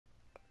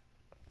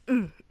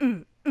Yo,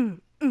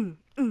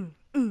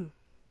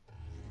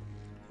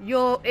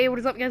 hey, what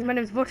is up, guys? My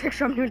name is Vortex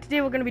Trump, and today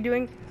we're gonna be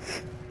doing,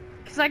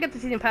 because I got the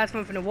season pass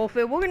from Infinite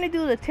Warfare, we're gonna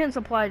do the 10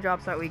 supply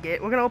drops that we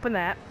get. We're gonna open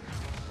that,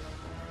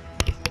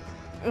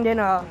 and then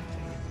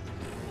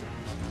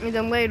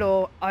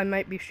later I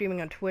might be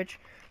streaming on Twitch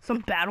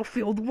some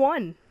Battlefield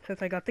 1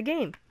 since I got the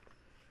game.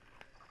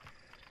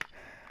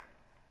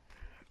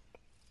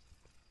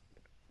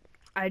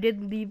 I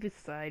did leave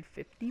aside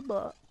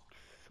 $50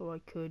 so I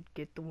could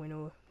get the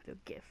winner the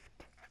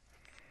gift.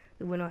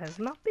 The winner has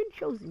not been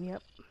chosen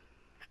yet,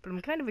 but I'm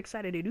kind of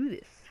excited to do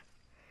this.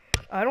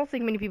 I don't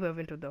think many people have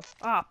entered though.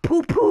 Ah,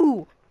 poo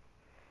poo!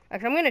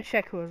 Actually, I'm gonna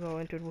check who has all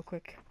entered real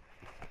quick.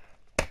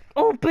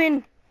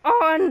 Open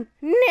on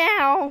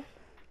now!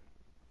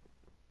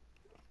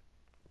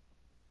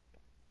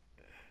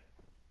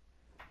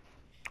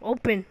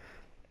 Open.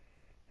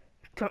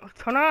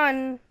 Turn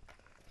on.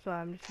 So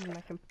I'm just using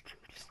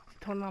just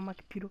turn on my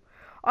computer.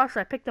 Also,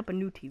 I picked up a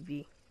new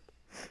TV.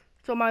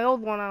 So my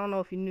old one, I don't know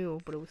if you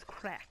knew, but it was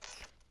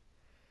cracked.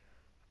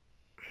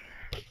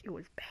 It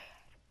was bad.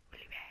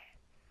 Really bad.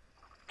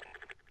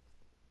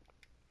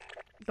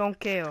 Don't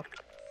care.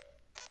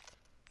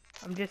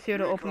 I'm just here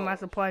to open my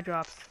supply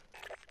drops.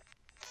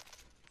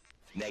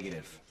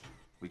 Negative.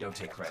 We don't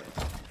take credit.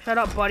 Shut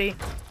up, buddy.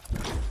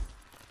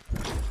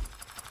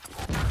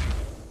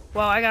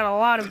 Well, I got a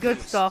lot of good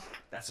stuff.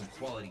 That's some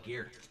quality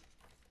gear.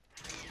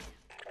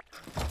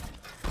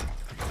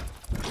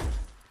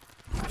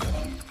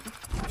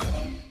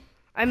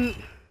 Not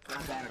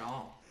bad at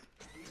all.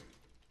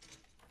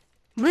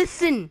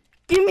 Listen!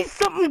 Give me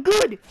something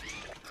good!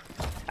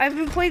 I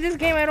haven't played this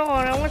game at all,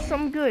 and I want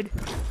something good.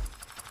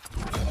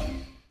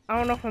 I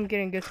don't know if I'm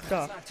getting good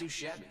stuff. It's not too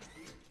shabby.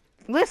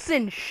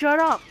 Listen! Shut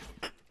up!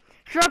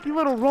 Shut up, you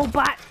little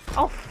robot!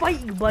 I'll fight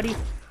you, buddy!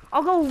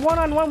 I'll go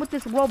one-on-one with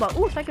this robot.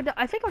 Ooh, psychedelic.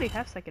 I think I already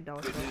have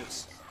psychedelic. Good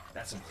news.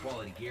 That's some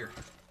quality gear.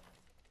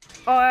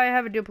 Oh, I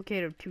have a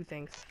duplicate of 2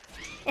 things.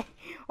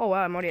 Oh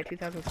wow, I'm already at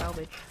 2,000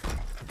 salvage.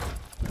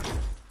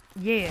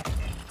 Yeah.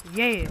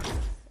 Yeah.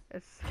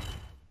 It's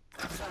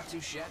not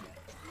too shabby.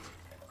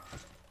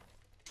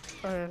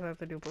 I have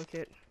the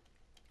duplicate.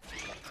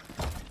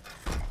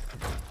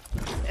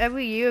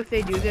 Every year if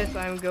they do this,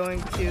 I'm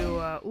going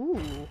to,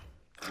 ooh.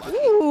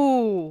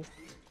 Ooh!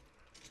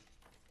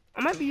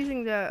 I might be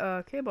using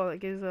the, cable that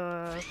gives,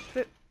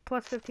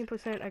 plus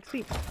 15%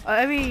 XP.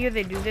 Every year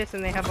they do this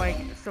and they have, like,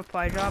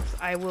 supply drops,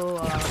 I will,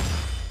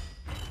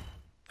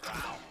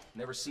 Wow.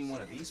 Never seen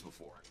one of these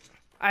before.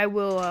 I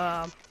will,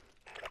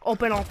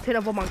 open all 10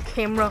 of them on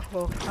camera,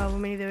 or however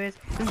many there is.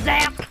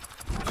 Zap!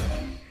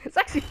 It's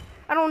actually,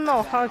 I don't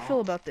know how I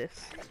feel about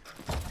this.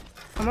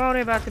 I'm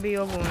already about to be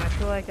over and I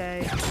feel like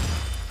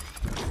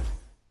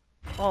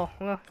oh,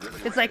 well,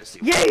 it's like,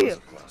 yeah!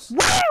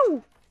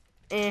 Wow!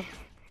 Eh.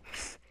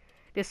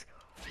 Just,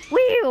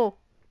 wheel!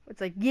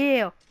 It's like,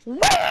 yeah!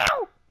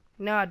 Wow!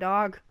 Nah,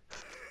 dog.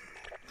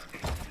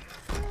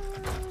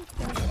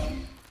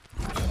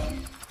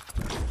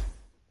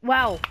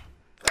 Wow.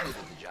 That was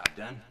the job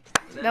done.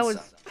 That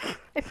was,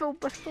 I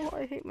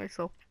hate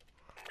myself.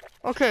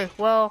 Okay,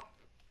 well.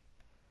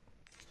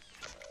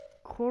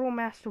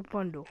 Quartermaster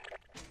bundle.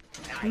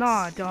 Nice.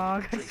 Nah,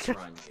 dog. Drinks are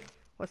on you.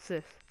 What's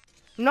this?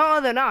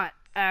 No, they're not.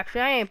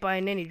 Actually, I ain't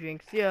buying any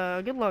drinks.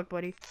 Yeah, good luck,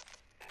 buddy.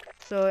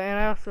 So, and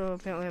I also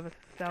apparently have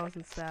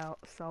 1,000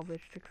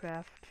 salvage to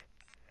craft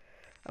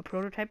a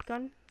prototype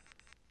gun.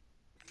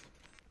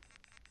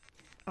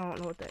 I don't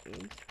know what that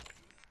means.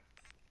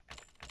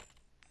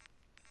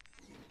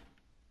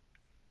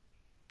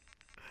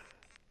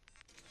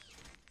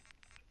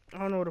 I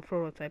don't know what a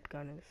prototype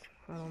gun is.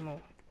 I don't know.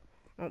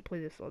 I don't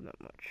play this all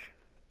that much.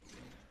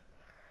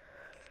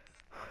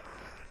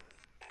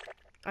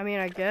 I mean,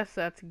 I guess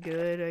that's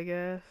good, I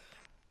guess.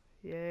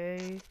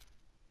 Yay.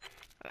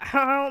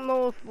 I don't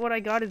know if what I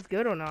got is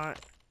good or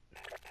not.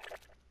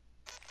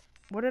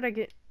 What did I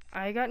get?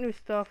 I got new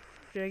stuff.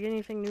 Did I get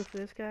anything new for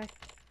this guy?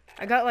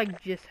 I got,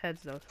 like, just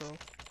heads, though, so.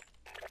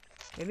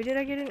 Maybe did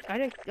I get any?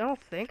 I don't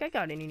think I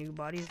got any new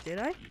bodies, did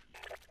I?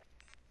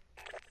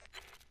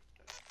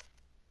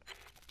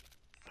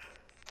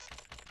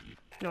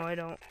 No, I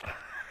don't.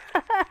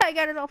 I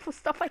got it all for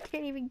stuff I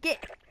can't even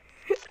get.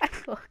 I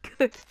feel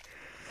good.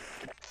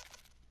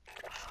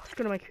 Let's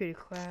go to my creative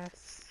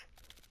class.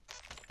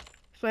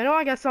 So I know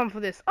I got something for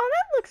this. Oh,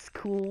 that looks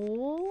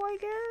cool, I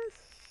guess.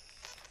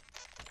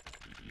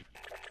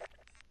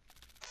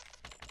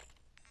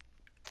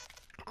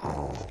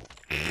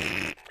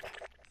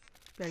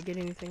 Did I get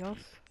anything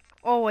else?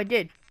 Oh, I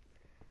did.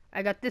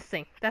 I got this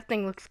thing. That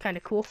thing looks kind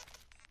of cool.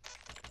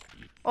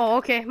 Oh,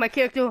 okay. My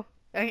character.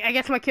 I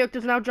guess my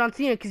character's now John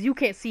Cena because you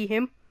can't see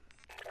him.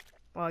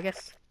 Well, I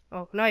guess.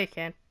 Oh, now you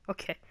can.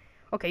 Okay.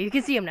 Okay, you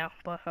can see him now.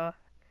 But,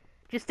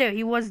 just there.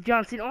 He was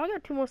John Cena. Oh, I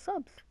got 2 more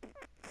subs.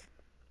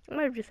 I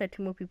might have just had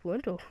 2 more people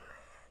into.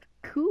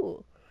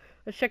 Cool.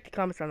 Let's check the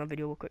comments on the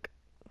video real quick.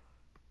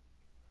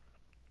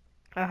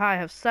 Aha, I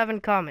have 7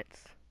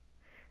 comments.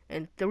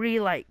 And 3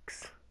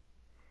 likes.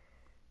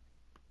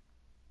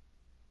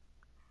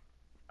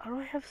 How do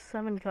I have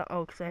 7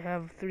 oh, because I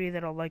have 3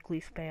 that are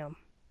likely spam.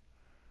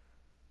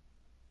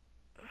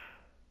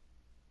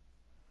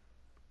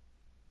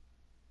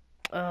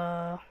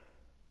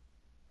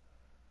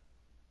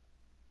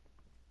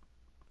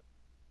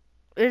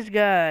 This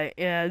guy,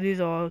 yeah,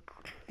 these are,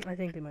 I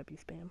think they might be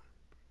spam.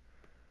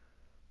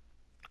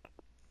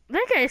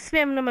 That guy is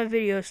spamming on my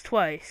videos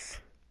twice.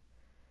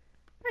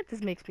 That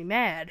just makes me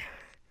mad.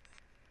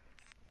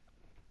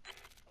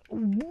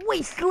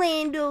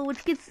 Wastelando,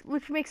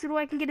 which makes it so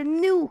I can get a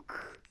nuke.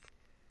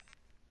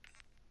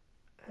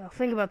 The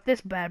thing about this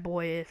bad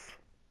boy is,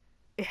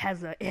 it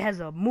has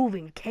a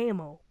moving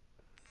camo.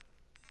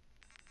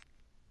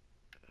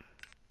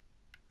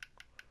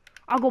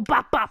 I'll go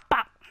bop bop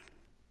bop.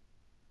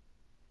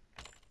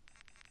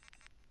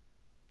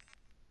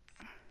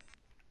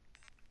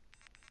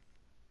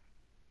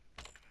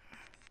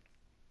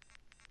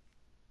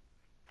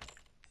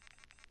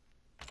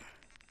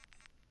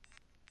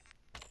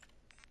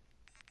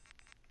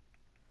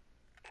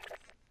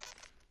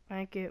 I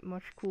didn't get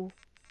much cool.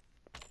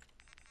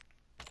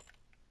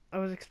 I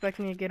was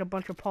expecting to get a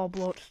bunch of Paul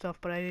Blart stuff,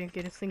 but I didn't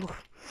get a single.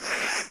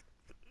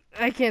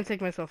 I can't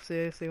take myself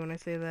seriously when I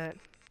say that.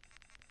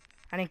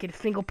 I didn't get a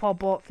single Paul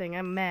Blart thing.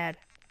 I'm mad.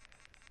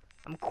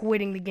 I'm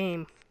quitting the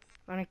game.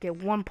 I didn't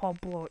get one Paul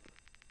Blart.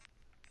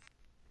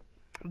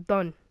 I'm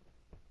done.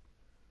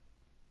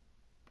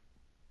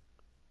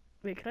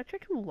 Wait, can I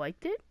check who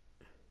liked it?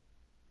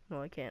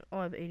 No, I can't. Oh,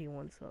 I have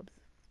 81 subs.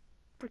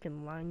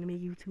 Freaking lying to me,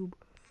 YouTube.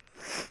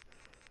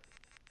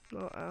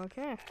 Well,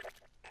 okay.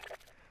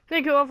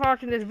 Thank you all for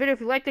watching this video.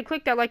 If you liked it,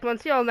 click that like button.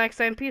 See you all next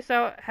time. Peace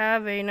out.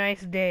 Have a nice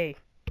day.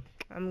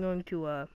 I'm going to,